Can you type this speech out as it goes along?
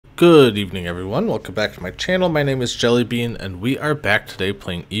Good evening, everyone. Welcome back to my channel. My name is Jellybean, and we are back today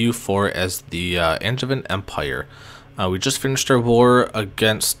playing EU4 as the Angevin Empire. We just finished our war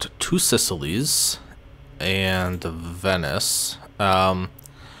against two Sicilies and Venice. Only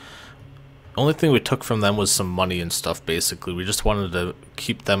thing we took from them was some money and stuff, basically. We just wanted to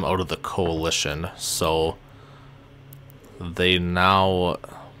keep them out of the coalition, so they now...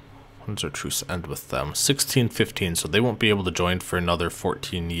 When does our truce end with them? 1615, so they won't be able to join for another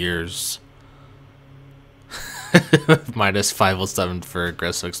 14 years. Minus 507 for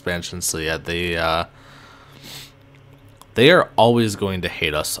aggressive expansion, so yeah, they are always going to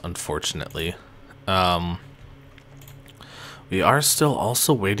hate us, unfortunately. We are still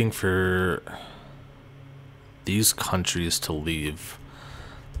also waiting for these countries to leave.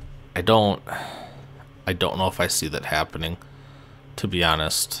 I don't know if I see that happening, to be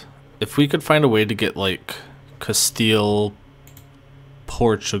honest. If we could find a way to get, like, Castile,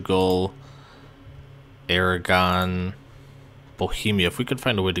 Portugal, Aragon, Bohemia, if we could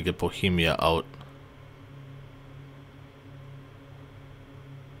find a way to get Bohemia out.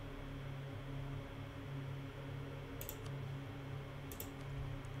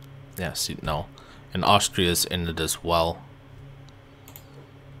 Yeah, see, no. And Austria's in it as well.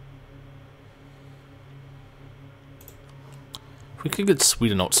 We could get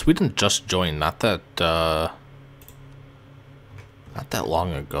Sweden out. Sweden just joined, not that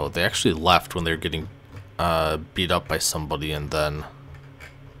long ago. They actually left when they were getting beat up by somebody and then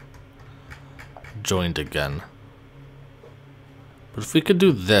joined again. But if we could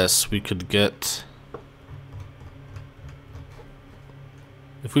do this, we could get...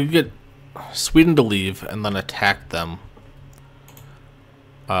 If we could get Sweden to leave and then attack them,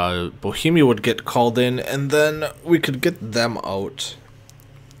 Bohemia would get called in, and then we could get them out.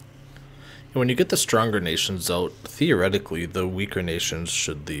 And when you get the stronger nations out, theoretically, the weaker nations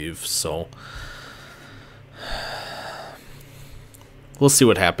should leave, so... We'll see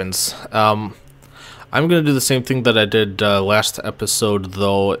what happens. I'm going to do the same thing that I did last episode,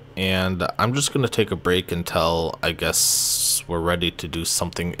 though, and I'm just going to take a break until, I guess, we're ready to do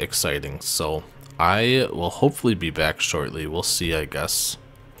something exciting. So, I will hopefully be back shortly. We'll see, I guess.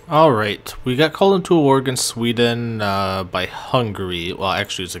 Alright, we got called into a war against Sweden by Hungary. Well,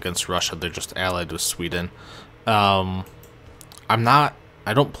 actually it's against Russia. They're just allied with Sweden. I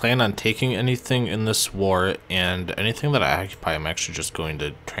don't plan on taking anything in this war, and anything that I occupy I'm actually just going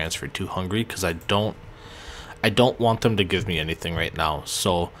to transfer to Hungary, because I don't want them to give me anything right now.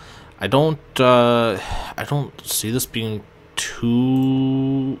 So I don't see this being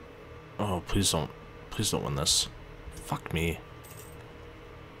too... Oh, please don't win this. Fuck me.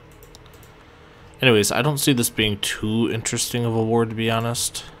 Anyways, I don't see this being too interesting of a war, to be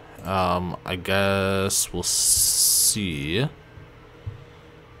honest. I guess we'll see. I'm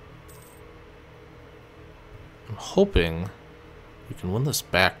hoping we can win this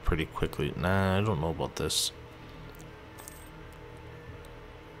back pretty quickly. Nah, I don't know about this.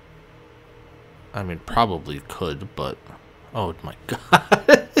 I mean, probably could, but... Oh my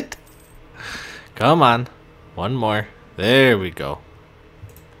god. Come on. One more. There we go.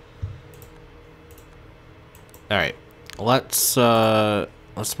 Alright, let's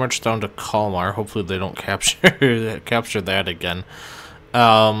march down to Kalmar. Hopefully they don't capture that again.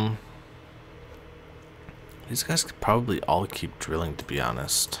 These guys could probably all keep drilling, to be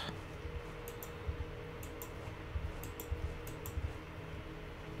honest.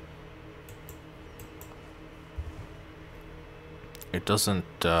 It doesn't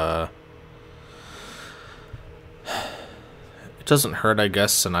hurt, I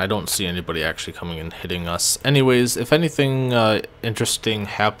guess, and I don't see anybody actually coming and hitting us. Anyways, if anything interesting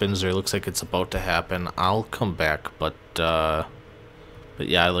happens, or it looks like it's about to happen, I'll come back. But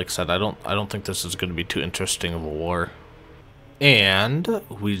yeah, like I said, I don't think this is going to be too interesting of a war. And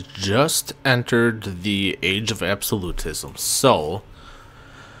we just entered the Age of Absolutism. So,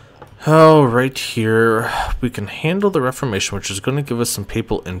 right here, we can handle the Reformation, which is going to give us some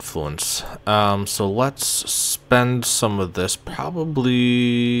papal influence. So let's spend some of this.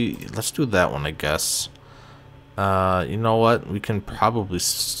 Probably, let's do that one, I guess. You know what? We can probably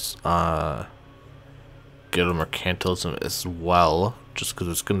get a mercantilism as well, just because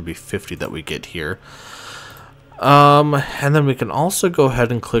it's going to be 50 that we get here. And then we can also go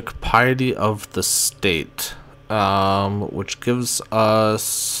ahead and click Piety of the State, which gives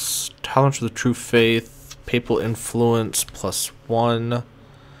us tolerance for the true faith, papal influence +1.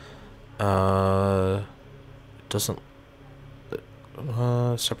 It doesn't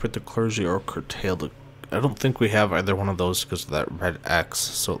separate the clergy or curtail the... I don't think we have either one of those because of that red X.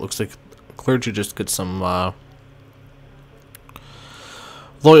 So it looks like clergy just gets some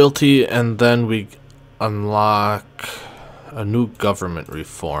loyalty, and then we unlock a new government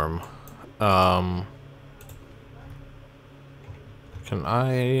reform. Can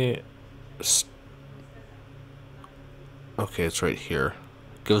I... Okay, it's right here.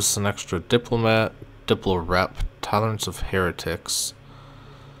 Gives us an extra diplomat, diplo rep, tolerance of heretics.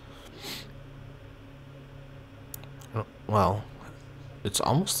 Well, it's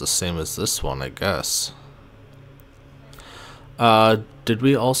almost the same as this one, I guess. Did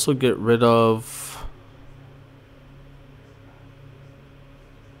we also get rid of...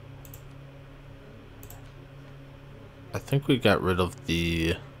 I think we got rid of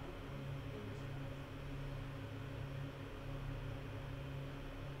the...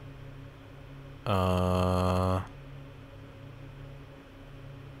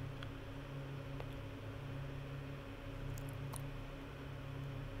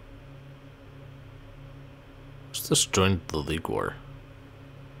 Just joined the League War.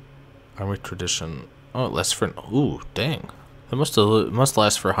 Army tradition. Oh, it lasts for... Ooh, dang. It must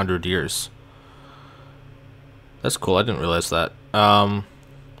last for 100 years. That's cool. I didn't realize that. But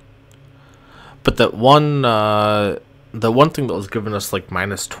that one, the one thing that was giving us like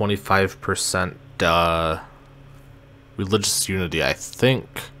minus 25% religious unity, I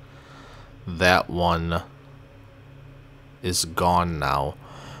think that one is gone now.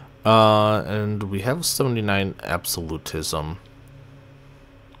 And we have 79 absolutism.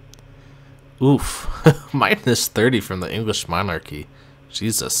 Oof. Minus 30 from the English monarchy.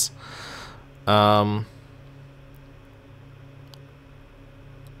 Jesus. We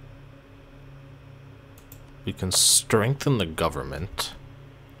can strengthen the government.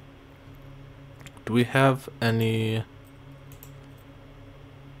 Do we have any...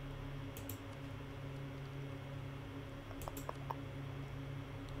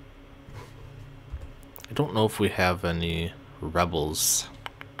 I don't know if we have any rebels.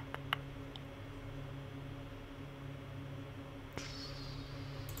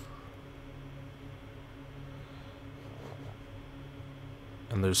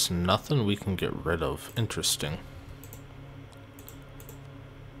 And there's nothing we can get rid of. Interesting.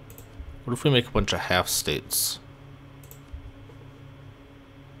 What if we make a bunch of half states?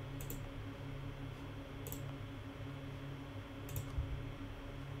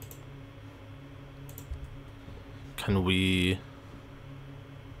 Can we...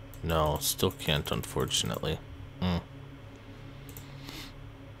 No, still can't, unfortunately.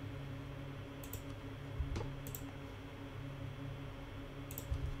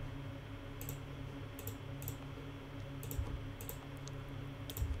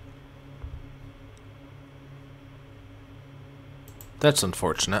 That's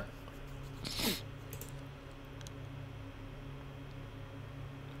unfortunate.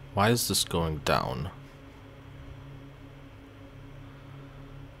 Why is this going down?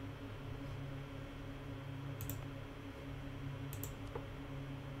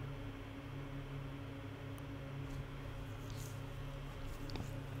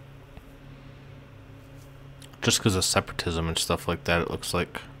 Just because of separatism and stuff like that, it looks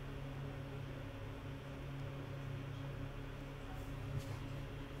like.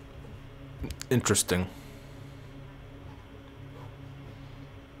 Interesting.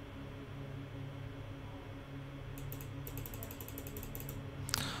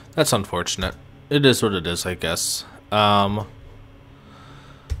 That's unfortunate. It is what it is, I guess. If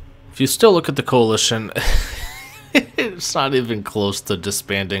you still look at the coalition, it's not even close to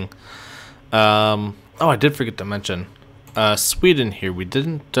disbanding. Oh, I did forget to mention Sweden here. We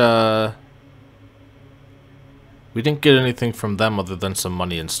didn't get anything from them other than some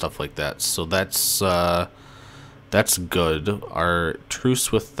money and stuff like that. So that's good. Our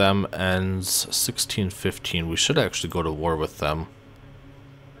truce with them ends 1615. We should actually go to war with them.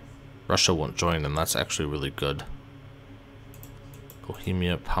 Russia won't join, and that's actually really good.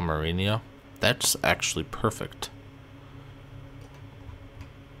 Bohemia, Pomerania. That's actually perfect.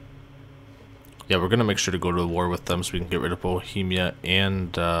 Yeah, we're gonna make sure to go to war with them so we can get rid of Bohemia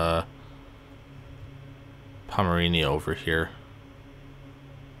and Pomerania over here.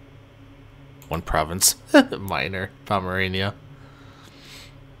 One province. Minor. Pomerania.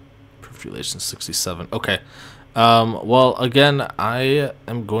 Improved relations 67. Okay. Well, again, I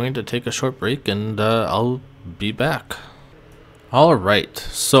am going to take a short break and I'll be back. Alright,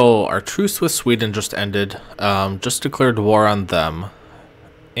 so our truce with Sweden just ended. Just declared war on them.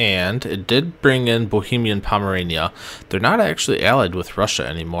 And it did bring in Bohemia and Pomerania. They're not actually allied with Russia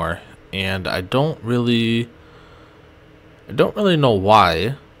anymore. And I don't really know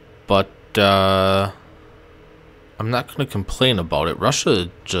why, but I'm not going to complain about it.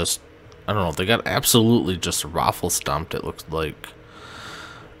 Russia just, I don't know, they got absolutely just raffle stomped, it looks like.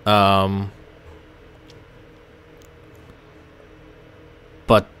 Um,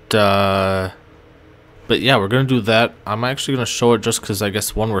 but yeah, we're gonna do that. I'm actually gonna show it just because I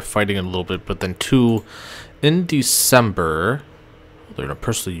guess one, we're fighting in a little bit, but then two, in December, they're in a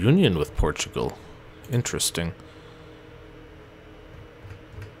personal union with Portugal. Interesting.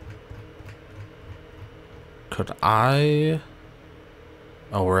 Could I?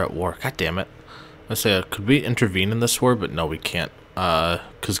 Oh, we're at war. God damn it. I say, could we intervene in this war? But no, we can't.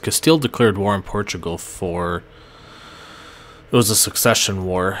 Because Castile declared war on Portugal for... It was a succession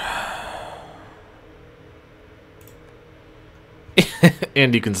war.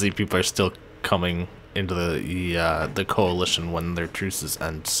 And you can see people are still coming into the coalition when their truces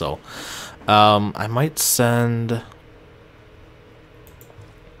end. So, I might send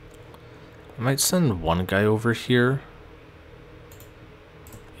one guy over here.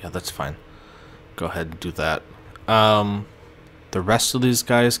 Yeah, that's fine. Go ahead and do that. The rest of these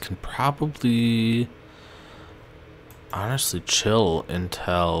guys can probably honestly chill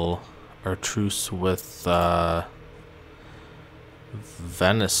until our truce with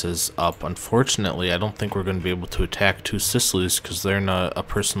Venice is up. Unfortunately, I don't think we're going to be able to attack Two Sicilies because they're in a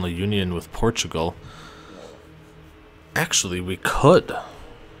personal union with Portugal. Actually, we could.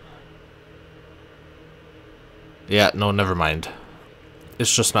 Yeah, no, never mind.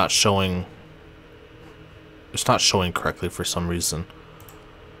 It's just not showing. It's not showing correctly for some reason.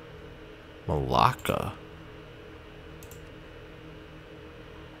 Malacca.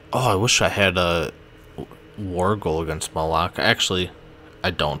 Oh, I wish I had a war goal against Malacca. Actually,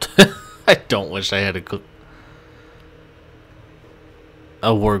 I don't. I don't wish I had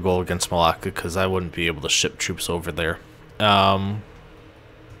a war goal against Malacca because I wouldn't be able to ship troops over there.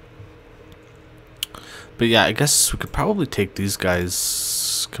 But yeah, I guess we could probably take these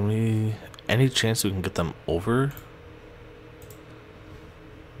guys. Can we... Any chance we can get them over?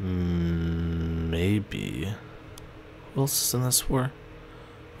 Maybe. Who else is in this war?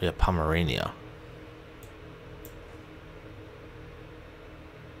 Yeah, Pomerania.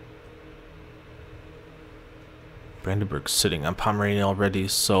 Brandenburg's sitting on Pomerania already,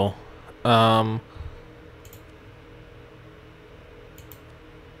 so...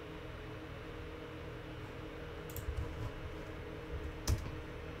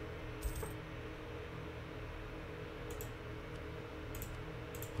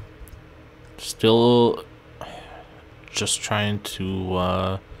 Still just trying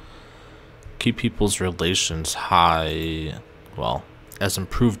to keep people's relations high. Well, as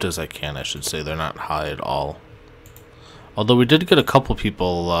improved as I can, I should say. They're not high at all. Although we did get a couple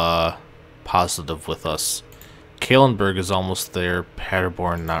people positive with us. Kahlenberg is almost there.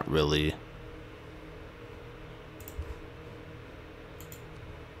 Paderborn, not really.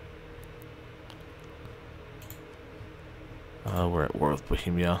 We're at war with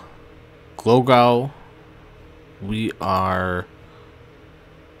Bohemia. Glogau, we are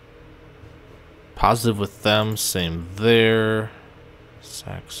positive with them. Same there.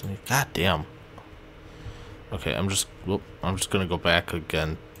 Saxony. God damn. Okay, I'm just gonna go back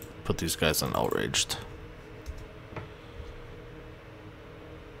again. Put these guys on outraged.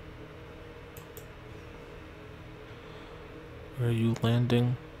 Where are you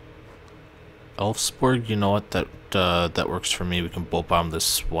landing? Elfsborg. You know what? That works for me. We can bolt bomb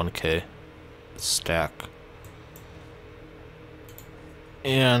this 1K. Stack.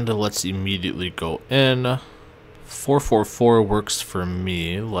 And let's immediately go in. 444 works for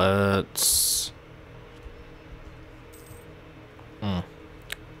me. Let's...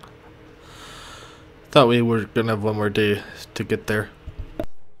 Thought we were gonna have one more day to get there.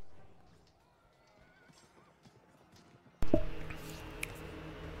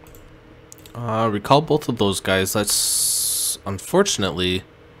 Recall both of those guys. That's unfortunately...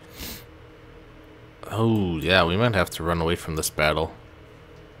 Oh, yeah, we might have to run away from this battle.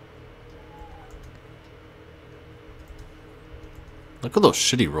 Look at those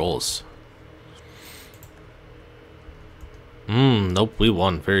shitty rolls. Nope, we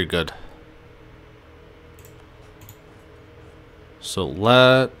won. Very good. So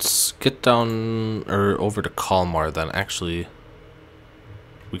let's get down, or over to Kalmar then. Actually,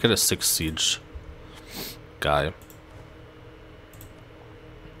 we got a 6 siege guy.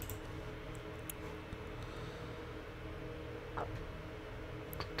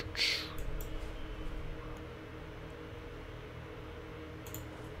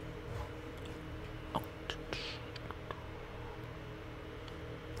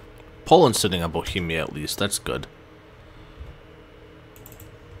 Poland's sitting on Bohemia at least. That's good.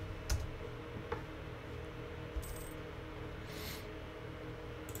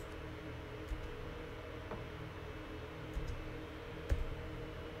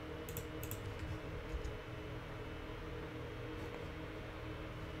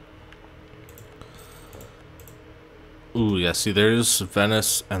 Ooh, yeah, see, there's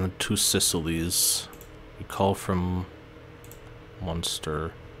Venice and the two Sicilies. We call from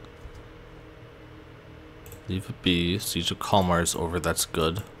Munster. Leave it be. Siege of Kalmar's over, that's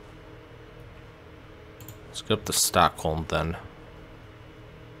good. Let's get up to Stockholm then.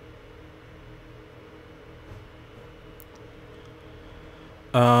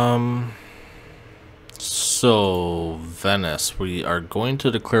 So, Venice, we are going to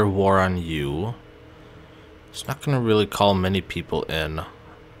declare war on you. It's not going to really call many people in,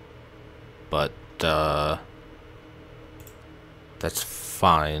 but, that's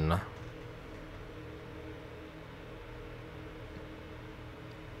fine.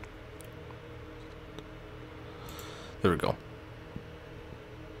 There we go.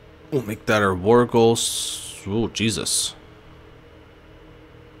 We'll make that our war goals. Oh, Jesus.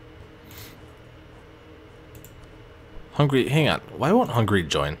 Hungary, hang on. Why won't Hungary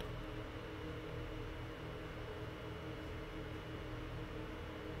join?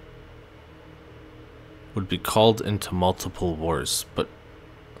 Would be called into multiple wars, but...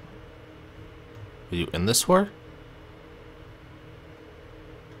 Are you in this war?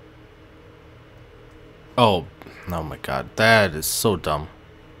 Oh my god. That is so dumb.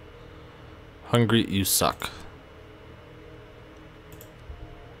 Hungary, you suck.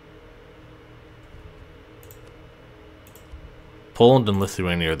 Poland and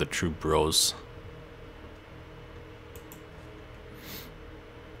Lithuania are the true bros.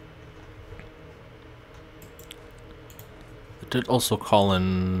 I did also call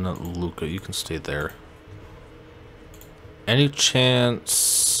in Luca. You can stay there. Any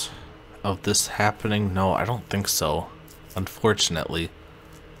chance of this happening? No, I don't think so. Unfortunately.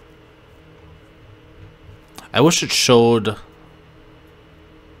 I wish it showed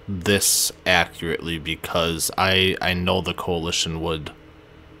this accurately because I know the coalition would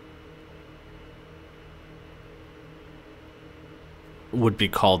be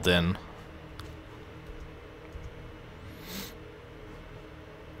called in.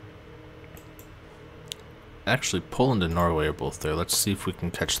 Actually, Poland and Norway are both there. Let's see if we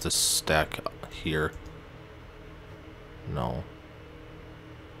can catch this stack here. No.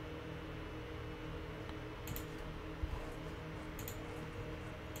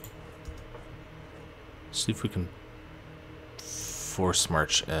 See if we can force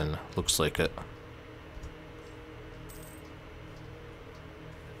march in. Looks like it.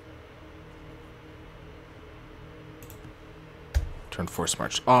 Turn force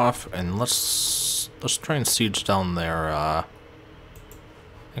march off, and let's try and siege down there.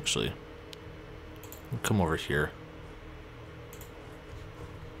 Actually, come over here.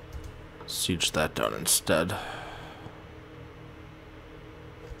 Siege that down instead.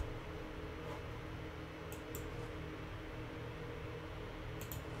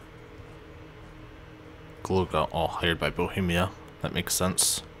 Gluga, all hired by Bohemia. That makes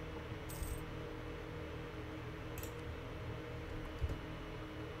sense.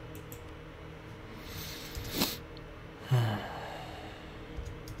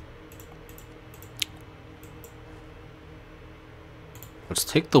 Let's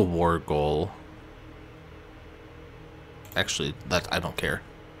take the war goal. Actually, that I don't care.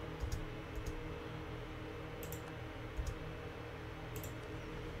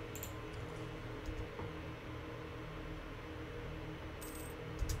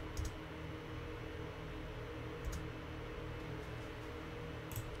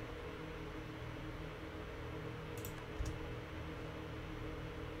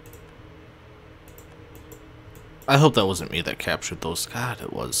 I hope that wasn't me that captured those. God,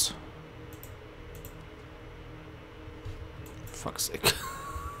 it was. For fuck's sake.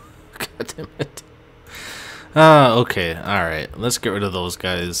 God damn it. Okay, alright. Let's get rid of those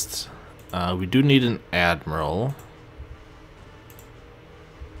guys. We do need an admiral.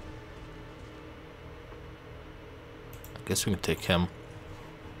 I guess we can take him.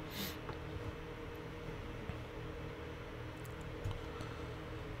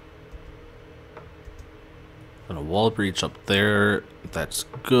 And a wall breach up there. That's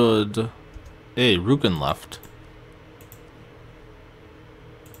good. Hey, Rugen left.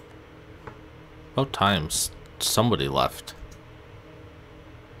 About time somebody left.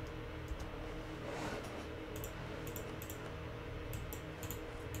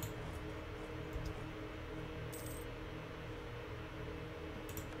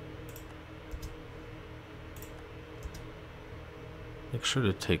 Make sure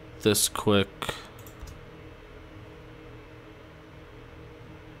to take this quick.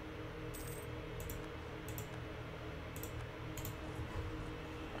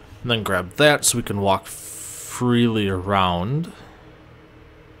 And then grab that so we can walk freely around.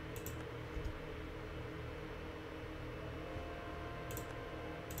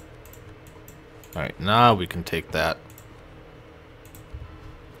 Alright, now we can take that.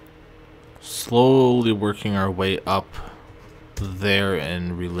 Slowly working our way up there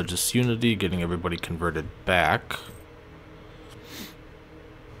in religious unity, getting everybody converted back.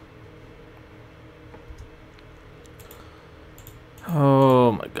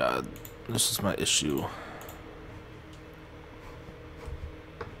 Oh my god, this is my issue.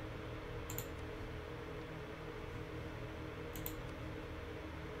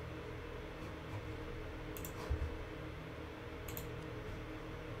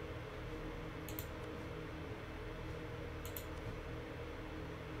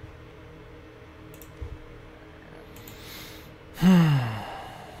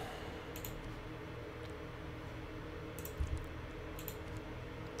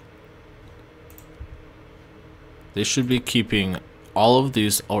 They should be keeping all of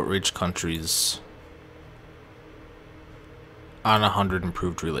these outraged countries on 100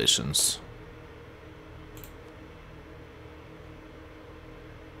 improved relations.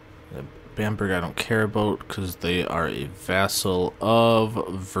 Bamberg I don't care about because they are a vassal of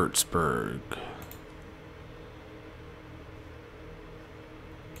Würzburg.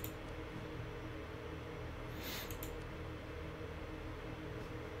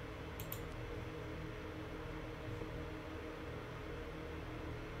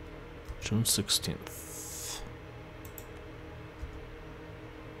 June 16th.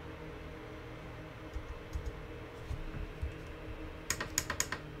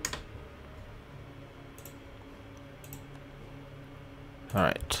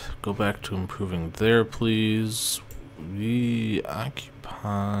 Alright, go back to improving there, please. We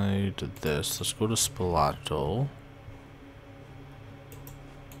occupied this. Let's go to Spalato.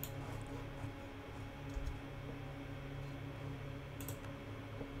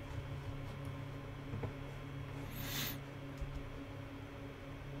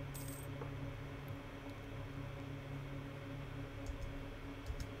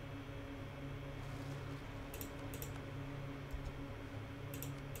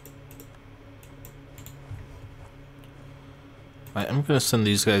 I am going to send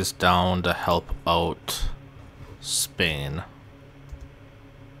these guys down to help out Spain.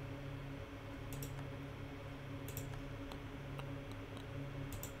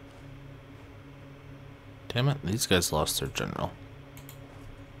 Damn it, these guys lost their general.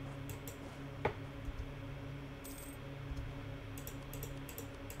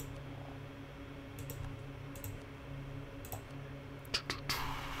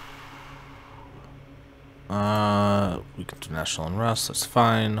 We can do national unrest, that's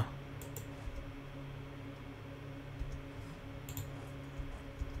fine.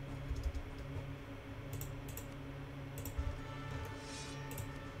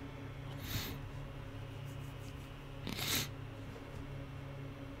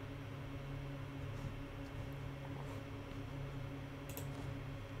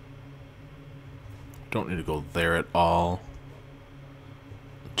 Don't need to go there at all.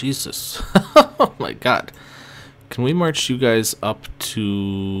 Jesus. Oh my god. Can we march you guys up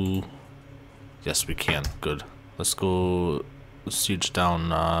to... Yes, we can. Good. Let's go siege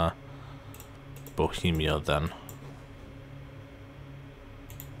down Bohemia then.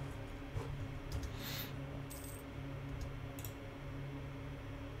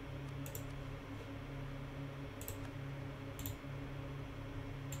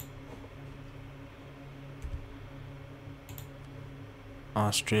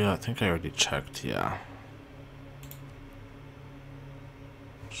 Austria, I think I already checked, yeah.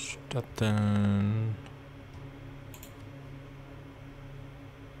 Stettin.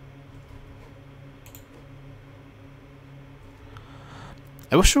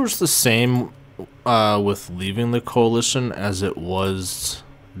 I wish it was the same with leaving the coalition as it was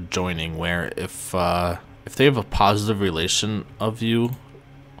joining, where if they have a positive relation of you,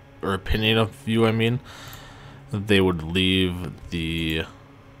 or opinion of you, I mean, they would leave the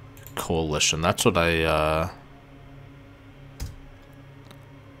coalition. That's what I,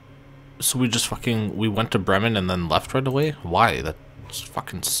 so we just we went to Bremen and then left right away? Why? That's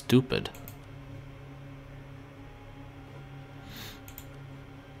fucking stupid.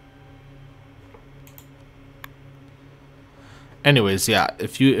 Anyways, yeah,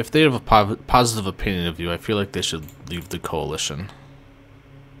 if they have a positive opinion of you, I feel like they should leave the coalition.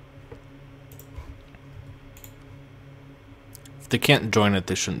 If they can't join it,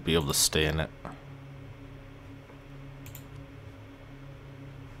 they shouldn't be able to stay in it.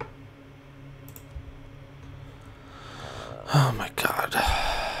 Oh my god.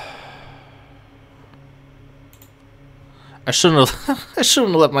 I shouldn't have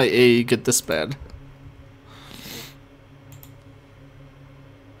let my AE get this bad.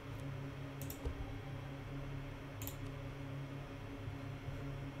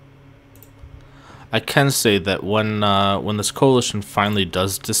 I can say that when this coalition finally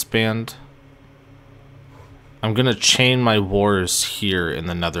does disband, I'm gonna chain my wars here in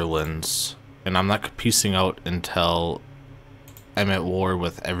the Netherlands, and I'm not piecing out until I'm at war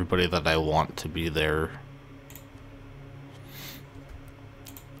with everybody that I want to be there.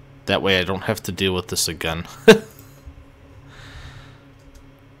 That way I don't have to deal with this again.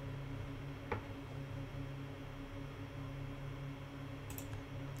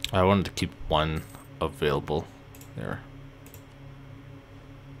 I wanted to keep one available there.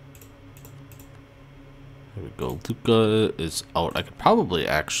 There we go. Luca is out. I could probably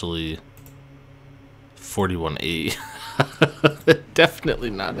actually 41A. Definitely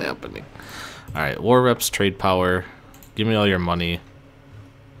not happening. Alright, war reps, trade power. Give me all your money.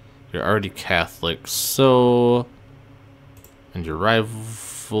 You're already Catholic, so... And your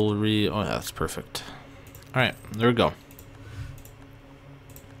rivalry... Oh, yeah, that's perfect. Alright, there we go.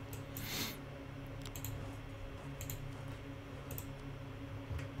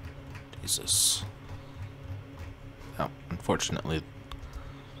 Jesus. Oh, unfortunately,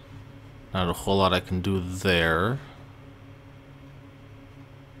 not a whole lot I can do there.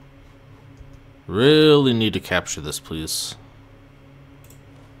 Really need to capture this, please.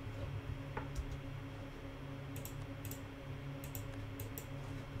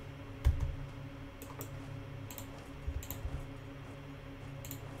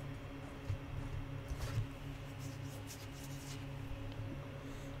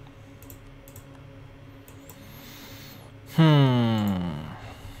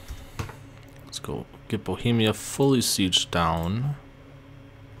 Let's go get Bohemia fully sieged down.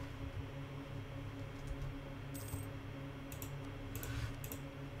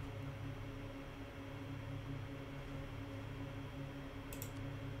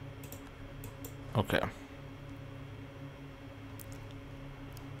 Okay.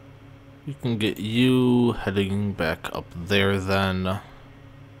 We can get you heading back up there then.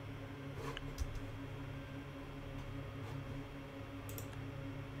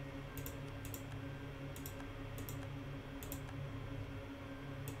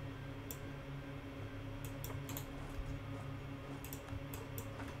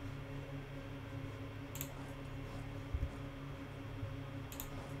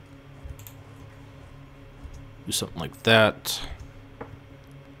 Do something like that.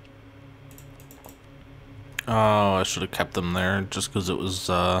 Oh, I should have kept them there just because it was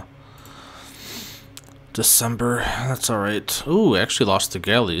December. That's alright. Ooh, I actually lost the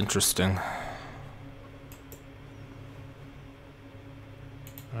galley. Interesting.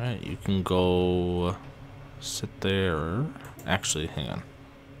 Alright, you can go sit there. Actually, hang on.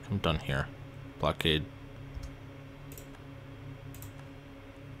 I'm done here. Blockade.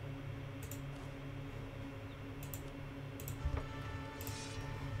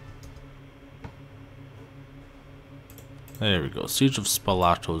 There we go. Siege of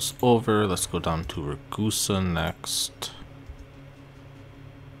Spalato's over. Let's go down to Ragusa next.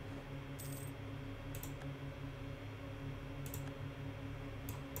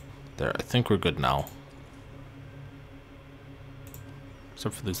 There, I think we're good now.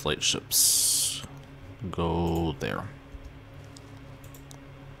 Except for these light ships. Go there.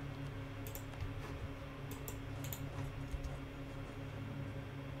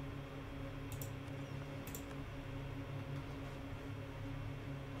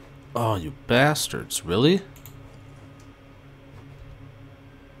 Oh, you bastards, really?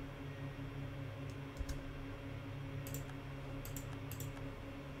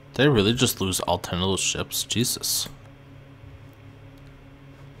 Did I really just lose all 10 of those ships? Jesus.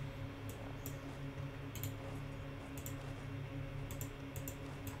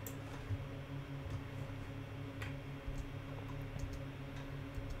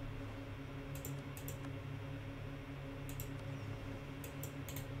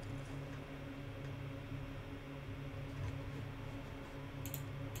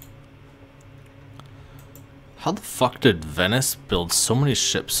 How the fuck did Venice build so many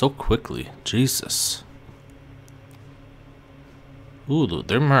ships so quickly? Jesus. Ooh,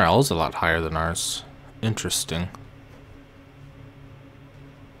 their morale's a lot higher than ours. Interesting.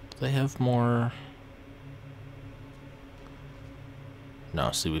 Do they have more?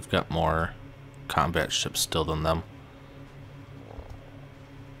 No, see, we've got more combat ships still than them.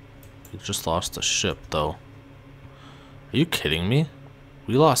 We just lost a ship, though. Are you kidding me?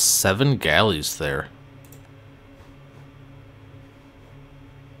 We lost 7 galleys there.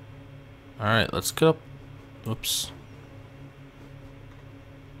 Alright, let's get up. Oops.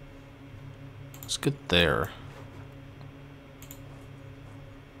 Let's get there.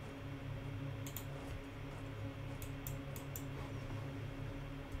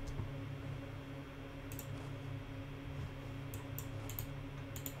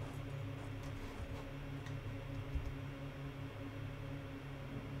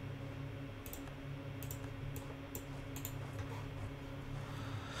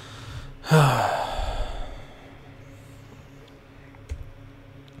 Try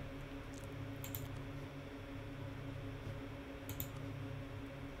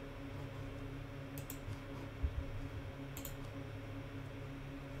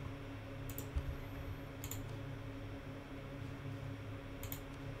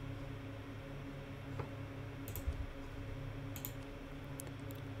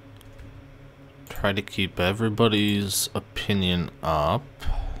to keep everybody's opinion up.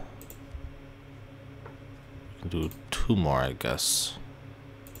 Do 2 more, I guess.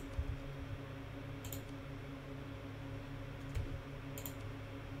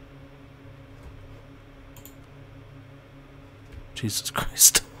 Jesus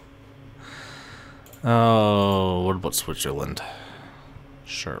Christ. Oh, what about Switzerland?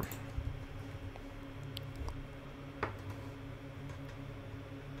 Sure.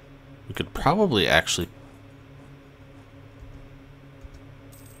 We could probably actually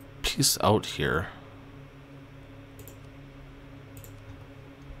peace out here.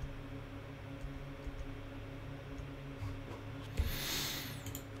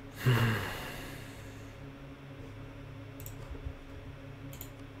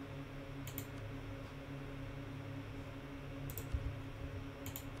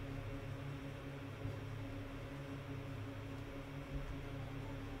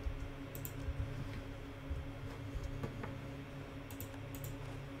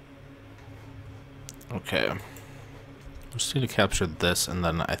 Okay. Just need to capture this, and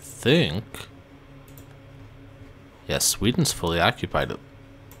then I think... yeah, Sweden's fully occupied.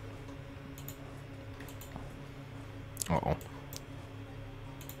 Uh-oh.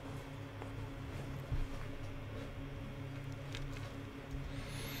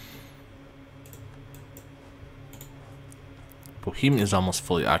 Bohemia is almost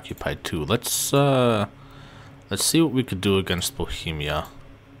fully occupied too. Let's see what we could do against Bohemia.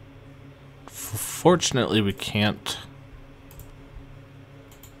 Fortunately, we can't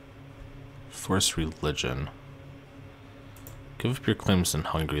force religion. Give up your claims in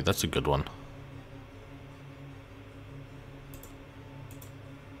Hungary. That's a good one.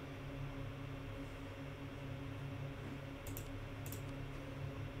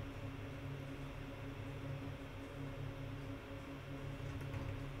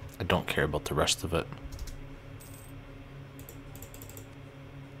 I don't care about the rest of it.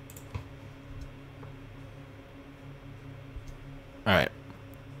 Alright.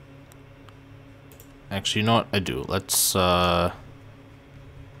 Actually, you know what? I do. Let's, we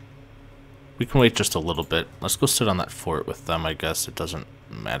can wait just a little bit. Let's go sit on that fort with them, I guess. It doesn't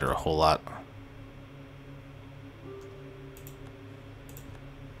matter a whole lot.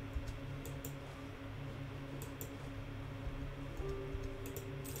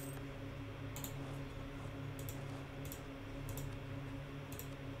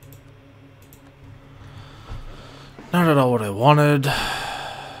 Not at all what I wanted.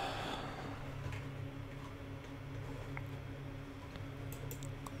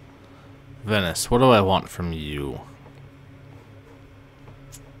 Venice, what do I want from you?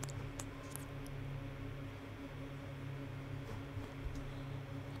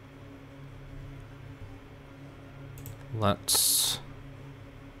 Let's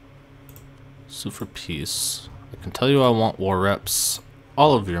sue for peace. I can tell you I want war reps,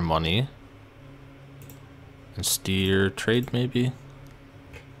 all of your money. And steer trade, maybe?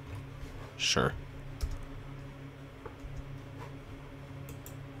 Sure.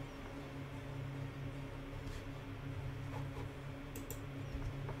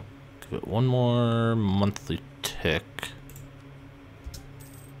 Give it one more monthly tick.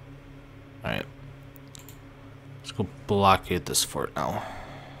 Alright. Let's go blockade this fort now.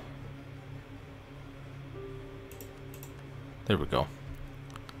 There we go.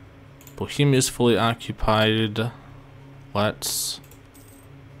 Bohemia is fully occupied. Let's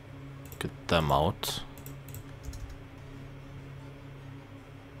get them out.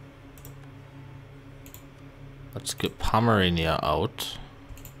 Let's get Pomerania out.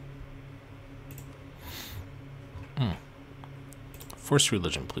 Force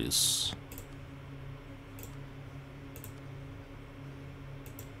religion, please.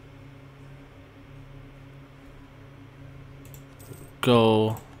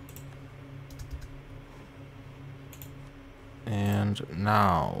 Go. And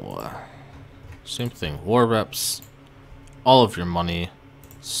now, same thing, war reps, all of your money,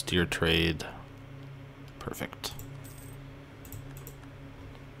 steer trade, perfect.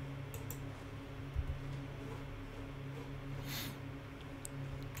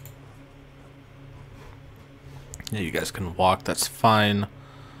 Yeah, you guys can walk, that's fine.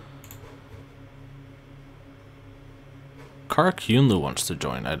 Karakyunlu wants to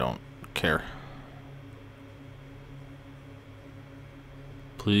join, I don't care.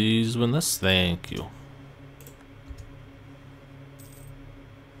 Please win this. Thank you.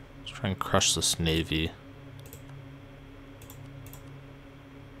 Let's try and crush this navy.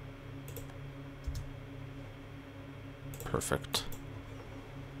 Perfect.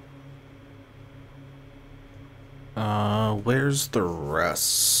 Where's the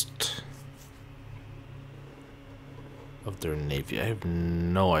rest of their navy? I have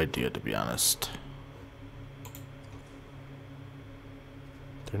no idea, to be honest.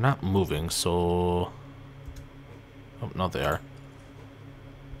 They're not moving, so... Oh, no, they are.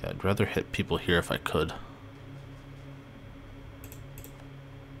 Yeah, I'd rather hit people here if I could.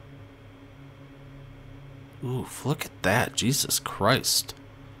 Oof, look at that. Jesus Christ.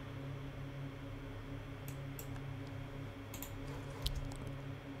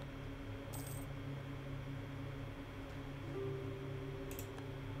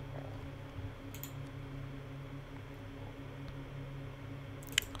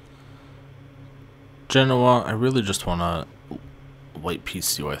 Genoa, I really just want to white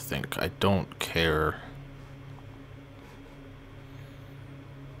piece you, I think. I don't care.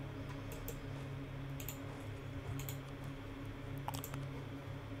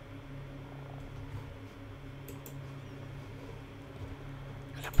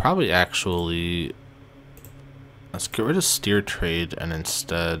 I could probably actually... Let's get rid of steer trade and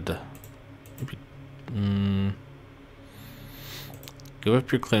instead... Maybe... give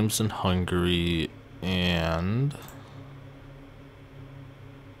up your claims in Hungary and...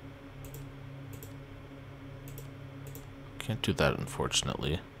 Can't do that,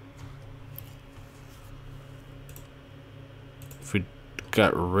 unfortunately. If we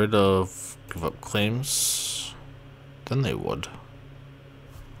got rid of give up claims, then they would.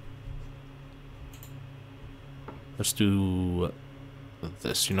 Let's do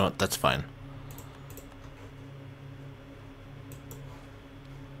this. You know what? That's fine.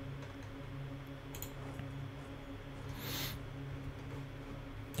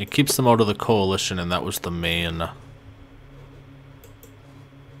 It keeps them out of the coalition, and that was the main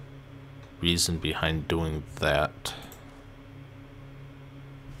reason behind doing that.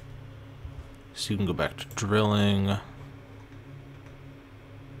 So you can go back to drilling.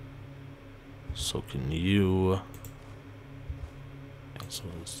 So can you. And so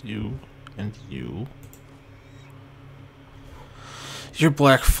is you and you. You're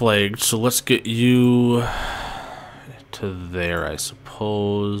black flagged, so let's get you to there, I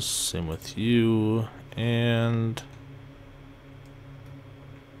suppose. Same with you, and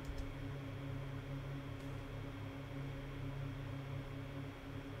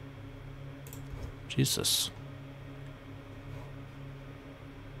Jesus.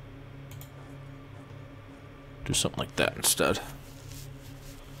 Do something like that instead.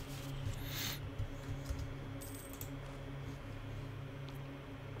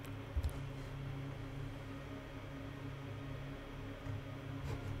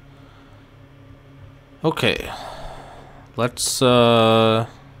 Okay, let's get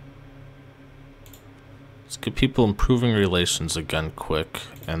people improving relations again quick,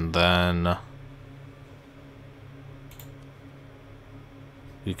 and then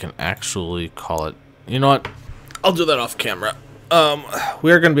we can actually call it. You know what? I'll do that off camera.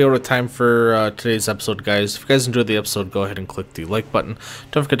 We are going to be out of time for today's episode, guys. If you guys enjoyed the episode, go ahead and click the like button.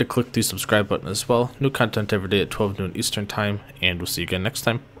 Don't forget to click the subscribe button as well. New content every day at 12 noon Eastern time, and we'll see you again next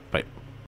time.